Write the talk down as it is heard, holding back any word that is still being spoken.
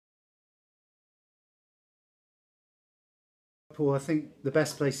Paul, I think the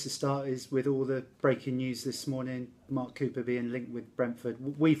best place to start is with all the breaking news this morning. Mark Cooper being linked with Brentford.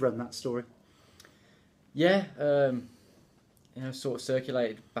 We've run that story. Yeah, sort of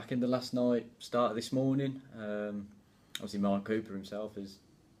circulated back in the last night, started this morning. Obviously, Mark Cooper himself has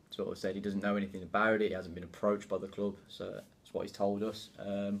sort of said he doesn't know anything about it. He hasn't been approached by the club, so that's what he's told us.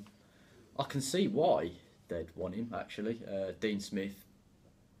 I can see why they'd want him, actually. Dean Smith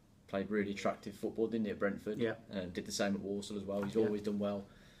played really attractive football, didn't he, at Brentford? Yeah. Did the same at Walsall as well. He's always done well.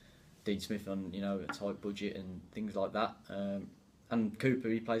 Dean Smith on a tight budget and things like that. And Cooper,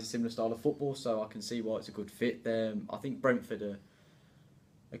 he plays a similar style of football, so I can see why it's a good fit there. I think Brentford are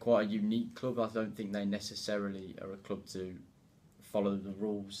quite a unique club. I don't think they necessarily are a club to follow the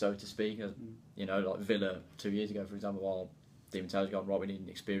rules, so to speak. Like Villa 2 years ago, for example, while Dean Taylor's gone, right, we need an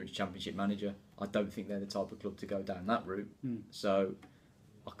experienced Championship manager. I don't think they're the type of club to go down that route. So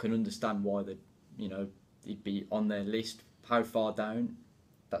I can understand why he'd be on their list. How far down?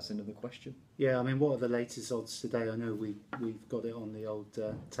 That's another question. Yeah, I mean, what are the latest odds today? I know we've got it on the old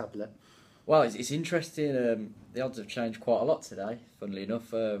tablet. Well, it's interesting. The odds have changed quite a lot today, funnily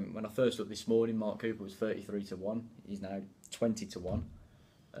enough. When I first looked this morning, Mark Cooper was 33-1. He's now 20-1.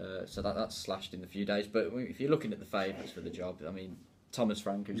 So that's slashed in a few days. But if you're looking at the favourites for the job, I mean, Thomas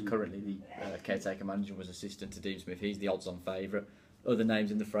Frank, who's currently the caretaker manager, was assistant to Dean Smith. He's the odds-on favourite. Other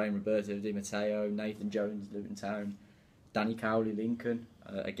names in the frame: Roberto Di Matteo, Nathan Jones, Luton Town, Danny Cowley, Lincoln.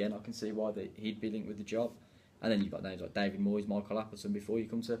 Again, I can see why he'd be linked with the job. And then you've got names like David Moyes, Michael Appleton before you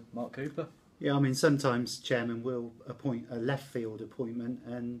come to Mark Cooper. Yeah, I mean, sometimes chairman will appoint a left field appointment,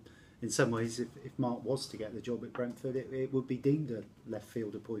 and in some ways, if Mark was to get the job at Brentford, it would be deemed a left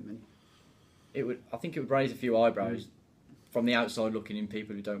field appointment. I think it would raise a few eyebrows from the outside looking in,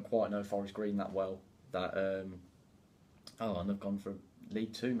 people who don't quite know Forest Green that well. That and they've gone for a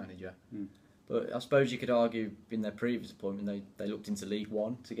League Two manager. But I suppose you could argue in their previous appointment they looked into League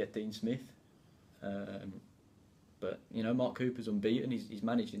One to get Dean Smith. But Mark Cooper's unbeaten. He's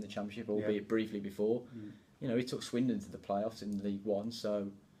managed in the Championship, albeit briefly before. He took Swindon to the playoffs in League One,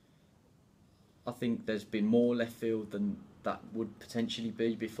 so I think there's been more left field than that would potentially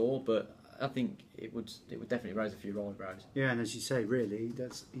be before. But I think it would definitely raise a few eyebrows. Yeah, and as you say, really,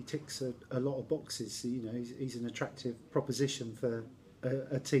 he ticks a lot of boxes. He's an attractive proposition for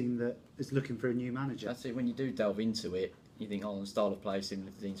a team that is looking for a new manager. That's it. When you do delve into it, you think, the style of play similar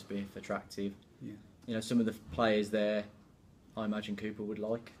to Dean Smith, attractive. Yeah. Some of the players there, I imagine Cooper would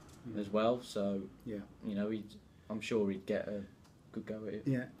like as well. So I'm sure he'd get a good go at it.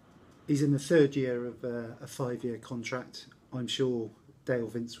 Yeah, he's in the third year of a 5-year contract. I'm sure Dale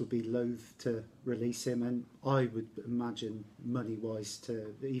Vince would be loath to release him, and I would imagine money-wise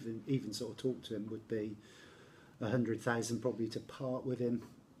to even sort of talk to him would be 100,000 probably to part with him.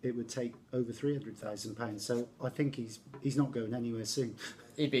 It would take over £300,000. So I think he's not going anywhere soon.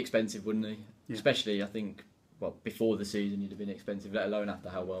 He'd be expensive, wouldn't he? Yeah. Especially, I think, before the season he'd have been expensive, let alone after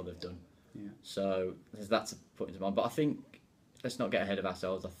how well they've done. Yeah. So there's that to put into mind. But I think, let's not get ahead of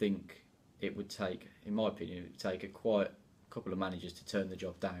ourselves. I think it would take, in my opinion, it would take a couple of managers to turn the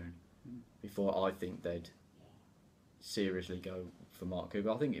job down before I think they'd seriously go for Mark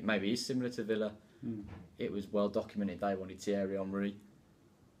Cooper. I think it maybe is similar to Villa. It was well documented they wanted Thierry Henry.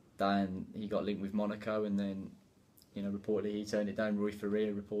 Then he got linked with Monaco, and then reportedly he turned it down. Rui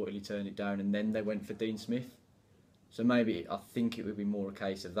Faria reportedly turned it down, and then they went for Dean Smith. So maybe I think it would be more a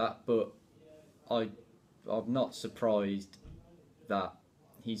case of that. But I'm not surprised that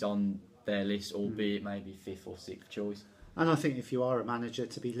he's on their list, albeit maybe 5th or 6th choice. And I think if you are a manager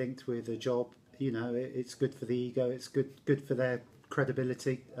to be linked with a job, it's good for the ego. It's good for their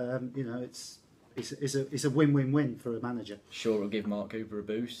credibility. It's a win-win-win for a manager. Sure, it'll give Mark Cooper a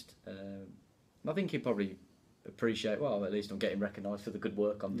boost. I think he'd probably appreciate, at least I'm getting recognised for the good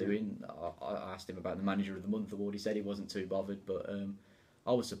work I'm doing. I asked him about the Manager of the Month award. He said he wasn't too bothered, but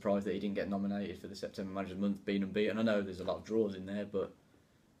I was surprised that he didn't get nominated for the September Manager of the Month, being unbeaten. I know there's a lot of draws in there, but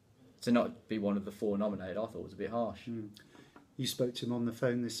to not be one of the 4 nominated, I thought was a bit harsh. You spoke to him on the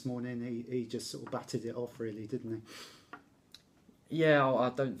phone this morning. He just sort of batted it off, really, didn't he? Yeah, I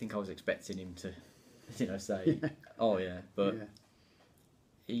don't think I was expecting him to, say, but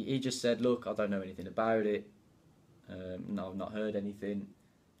he just said, look, I don't know anything about it. No, I've not heard anything.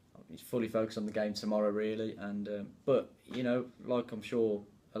 He's fully focused on the game tomorrow, really. And but like I'm sure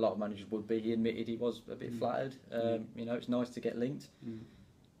a lot of managers would be, he admitted he was a bit flattered. It's nice to get linked,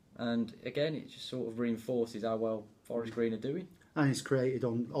 and again, it just sort of reinforces how well Forest Green are doing. And he's created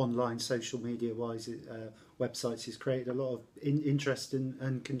online, social media wise, websites. He's created a lot of interest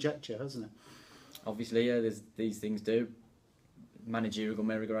and conjecture, hasn't it? Obviously, there's these things do. Managerial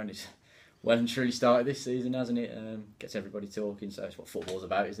merry-go-round is well and truly started this season, hasn't it? Gets everybody talking, so it's what football's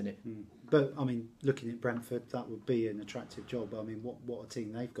about, isn't it? But I mean, looking at Brentford, that would be an attractive job. I mean, what a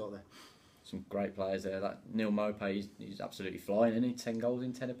team they've got there. Some great players there. That Neil Maupay, he's absolutely flying, isn't he? 10 goals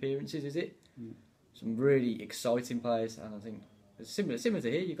in 10 appearances, is it? Some really exciting players, and I think it's similar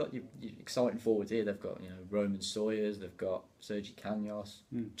to here. You've got your exciting forwards here. They've got Roman Sawyers, they've got Sergi Canos,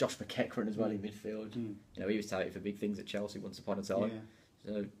 Josh McEachran as well in midfield. He was touted for big things at Chelsea once upon a time.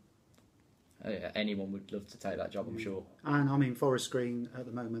 So anyone would love to take that job, I'm sure. And I mean, Forest Green at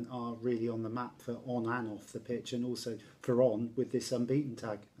the moment are really on the map for on and off the pitch, and also for on with this unbeaten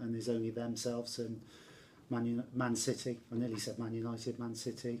tag. And there's only themselves and Man City. I nearly said Man United, Man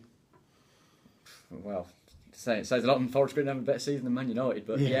City. Well, it says a lot. And Forest Green having a better season than Man United,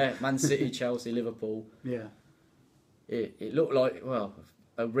 but Man City, Chelsea, Liverpool. Yeah, it looked like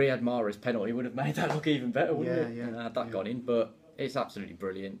a Riyad Mahrez penalty would have made that look even better, wouldn't it? Yeah, had that gone in, but it's absolutely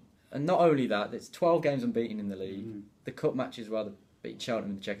brilliant. And not only that, it's 12 games unbeaten in the league. The cup matches where they beat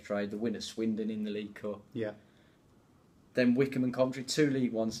Cheltenham in the Checkatrade, the win at Swindon in the League Cup. Yeah. Then Wycombe and Coventry, 2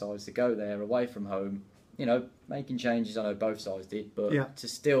 League One sides to go there away from home. Making changes, I know both sides did, but to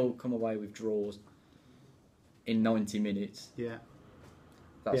still come away with draws in 90 minutes,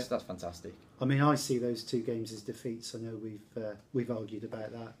 that's fantastic. I mean, I see those 2 games as defeats. I know we've argued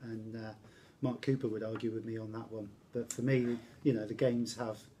about that, and Mark Cooper would argue with me on that one. But for me, the games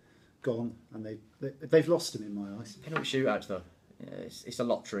have gone, and they've lost them in my eyes. Penalty shootouts, though, it's a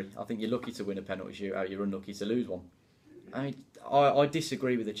lottery. I think you're lucky to win a penalty shootout. You're unlucky to lose one. I mean, I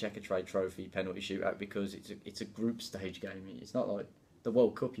disagree with the Checkatrade Trophy penalty shootout because it's a group stage game. It's not like the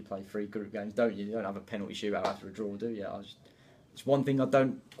World Cup. You play 3 group games, don't you? You don't have a penalty shootout after a draw, do you? It's one thing I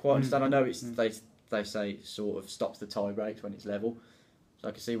don't quite understand. I know they say it sort of stops the tie breaks when it's level, so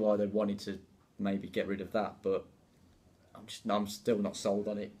I can see why they wanted to maybe get rid of that, but I'm still not sold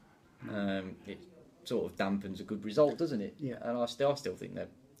on it. It sort of dampens a good result, doesn't it? Yeah. And I still think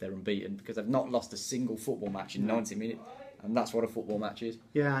they're unbeaten because they've not lost a single football match in 90 minutes, and that's what a football match is.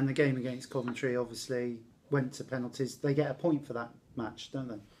 Yeah, and the game against Coventry obviously went to penalties. They get a point for that match, don't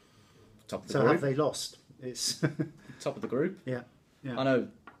they? Top of the group. Have they lost? It's top of the group. Yeah. I know.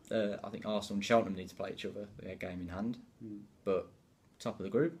 I think Arsenal and Cheltenham need to play each other. They have a game in hand, but top of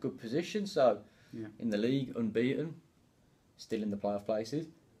the group, good position. So in the league, unbeaten, still in the playoff places,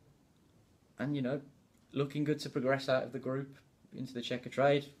 and looking good to progress out of the group into the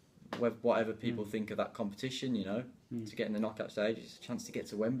Checkatrade. Whatever people think of that competition, to get in the knockout stage, it's a chance to get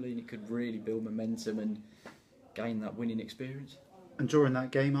to Wembley, and it could really build momentum and gain that winning experience. And during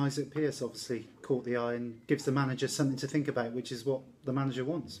that game, Isaac Pearce obviously caught the eye and gives the manager something to think about, which is what the manager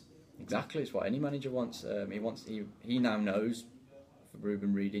wants. Exactly, it's what any manager wants. He now knows for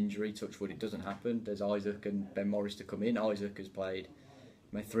Ruben Reid injury, touch wood, it doesn't happen. There's Isaac and Ben Morris to come in. Isaac has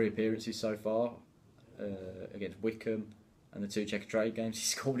made 3 appearances so far against Wycombe and the 2 Checkatrade games. He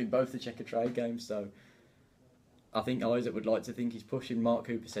scored in both the Checkatrade games, so I think Isaac would like to think he's pushing. Mark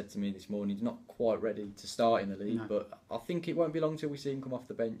Cooper said to me this morning he's not quite ready to start in the league, but I think it won't be long till we see him come off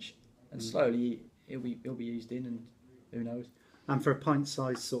the bench, and slowly he'll be eased in, and who knows. And for a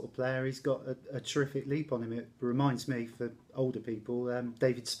pint-sized sort of player, he's got a terrific leap on him. It reminds me, for older people,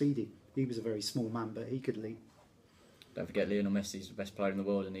 David Speedy. He was a very small man, but he could leap. Don't forget Lionel Messi's the best player in the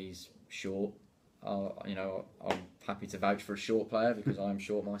world, and he's short. I'm happy to vouch for a short player because I am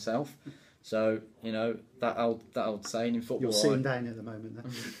short myself. So that old saying in football. You're sitting down at the moment,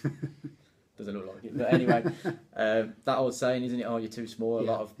 then. Doesn't look like it, but anyway, that old saying, isn't it? Oh, you're too small. A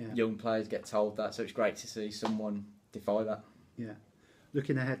lot of young players get told that, so it's great to see someone defy that. Yeah.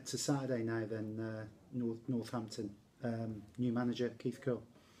 Looking ahead to Saturday now, then Northampton, new manager Keith Curle.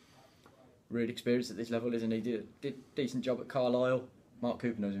 Really experienced at this level, isn't he? Did a decent job at Carlisle. Mark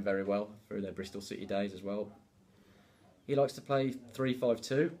Cooper knows him very well through their Bristol City days as well. He likes to play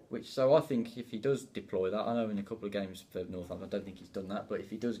 3-5-2, so I think if he does deploy that, I know in a couple of games for Northampton, I don't think he's done that, but if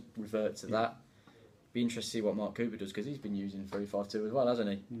he does revert to that, be interested to see what Mark Cooper does, because he's been using 3-5-2 as well, hasn't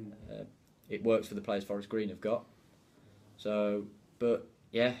he? It works for the players Forest Green have got. So, but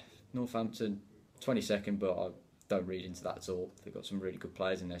yeah, Northampton 22nd, but I don't read into that at all. They've got some really good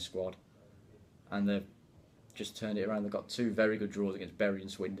players in their squad, and they've just turned it around. They've got 2 very good draws against Bury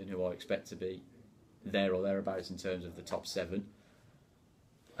and Swindon, who I expect to be there or thereabouts in terms of the top 7.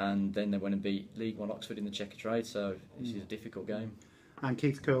 And then they went and beat League One Oxford in the Checkatrade, so this is a difficult game. And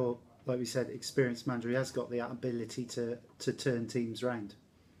Keith Curle, like we said, experienced manager, he has got the ability to turn teams round.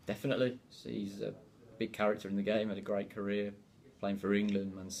 Definitely. He's a big character in the game, had a great career playing for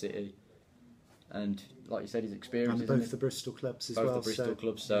England, Man City, and like you said, his experience. And both the Bristol clubs as well. Both the Bristol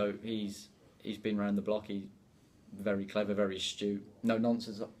clubs, so he's been around the block. He's very clever, very astute. No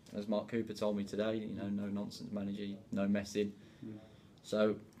nonsense as Mark Cooper told me today, you know, no nonsense manager, no messing.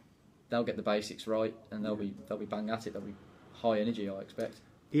 So they'll get the basics right, and they'll be bang at it. They'll be high energy, I expect.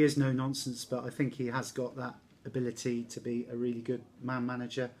 He is no nonsense, but I think he has got that ability to be a really good man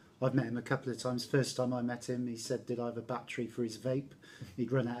manager. I've met him a couple of times. First time I met him, he said, did I have a battery for his vape?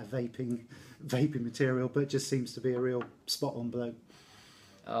 He'd run out of vaping material, but just seems to be a real spot-on bloke.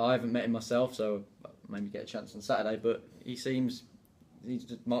 I haven't met him myself, so maybe get a chance on Saturday, but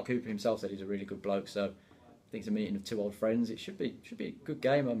Mark Cooper himself said he's a really good bloke, so I think it's a meeting of two old friends. It should be a good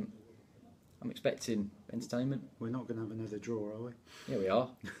game. I'm expecting entertainment. We're not going to have another draw, are we? Yeah, we are.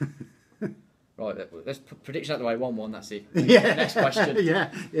 Right, let's put prediction out the way. 1-1. That's it. Yeah. Next question.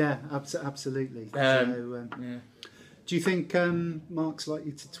 yeah, absolutely. Do you think Mark's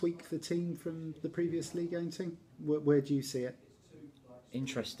likely to tweak the team from the previous league game team? Where do you see it?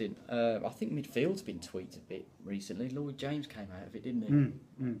 Interesting. I think midfield's been tweaked a bit recently. Lloyd James came out of it, didn't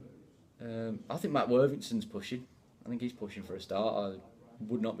he? I think Matt Worthington's pushing. I think he's pushing for a start. I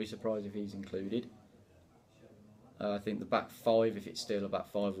would not be surprised if he's included. I think the back five, if it's still a back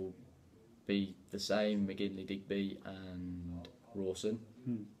five, will be the same: McGinley, Digby and Rawson.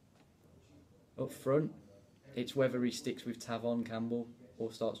 Up front, it's whether he sticks with Tavon Campbell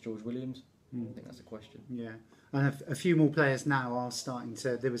or starts George Williams. I think that's a question. Yeah, and a few more players now are starting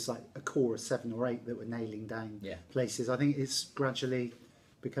to. There was like a core of 7 or 8 that were nailing down places. I think it's gradually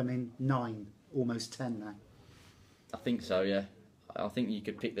becoming 9, almost 10 now. I think so. Yeah, I think you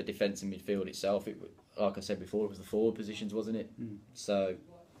could pick the defence and midfield itself. Like I said before, it was the forward positions, wasn't it? So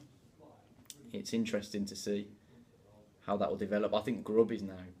it's interesting to see how that will develop. I think Grubb is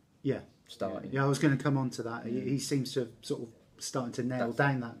now starting. Yeah, I was going to come on to that. He seems to have sort of starting to nail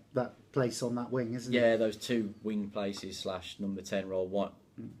down that place on that wing, isn't he? Yeah, those 2 wing places / number 10 role.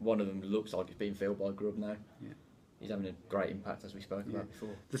 One of them looks like it's being filled by Grubb now. Yeah. He's having a great impact, as we spoke about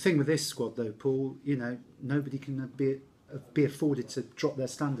before. The thing with this squad, though, Paul, you know, nobody can be afforded to drop their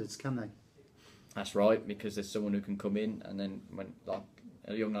standards, can they? That's right, because there's someone who can come in, and then when like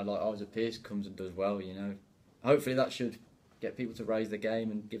a young lad like Isaac Pearce comes and does well, you know, hopefully that should get people to raise their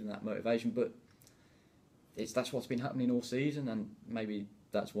game and give them that motivation. But that's what's been happening all season, and maybe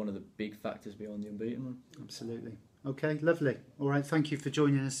that's one of the big factors behind the unbeaten run. Absolutely. Okay, lovely. All right, thank you for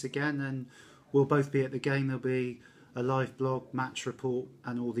joining us again, and we'll both be at the game. There'll be a live blog, match report,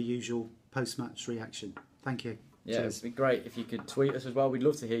 and all the usual post-match reaction. Thank you. Yeah, it'd be great if you could tweet us as well. We'd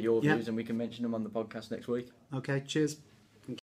love to hear your views, and we can mention them on the podcast next week. Okay, cheers.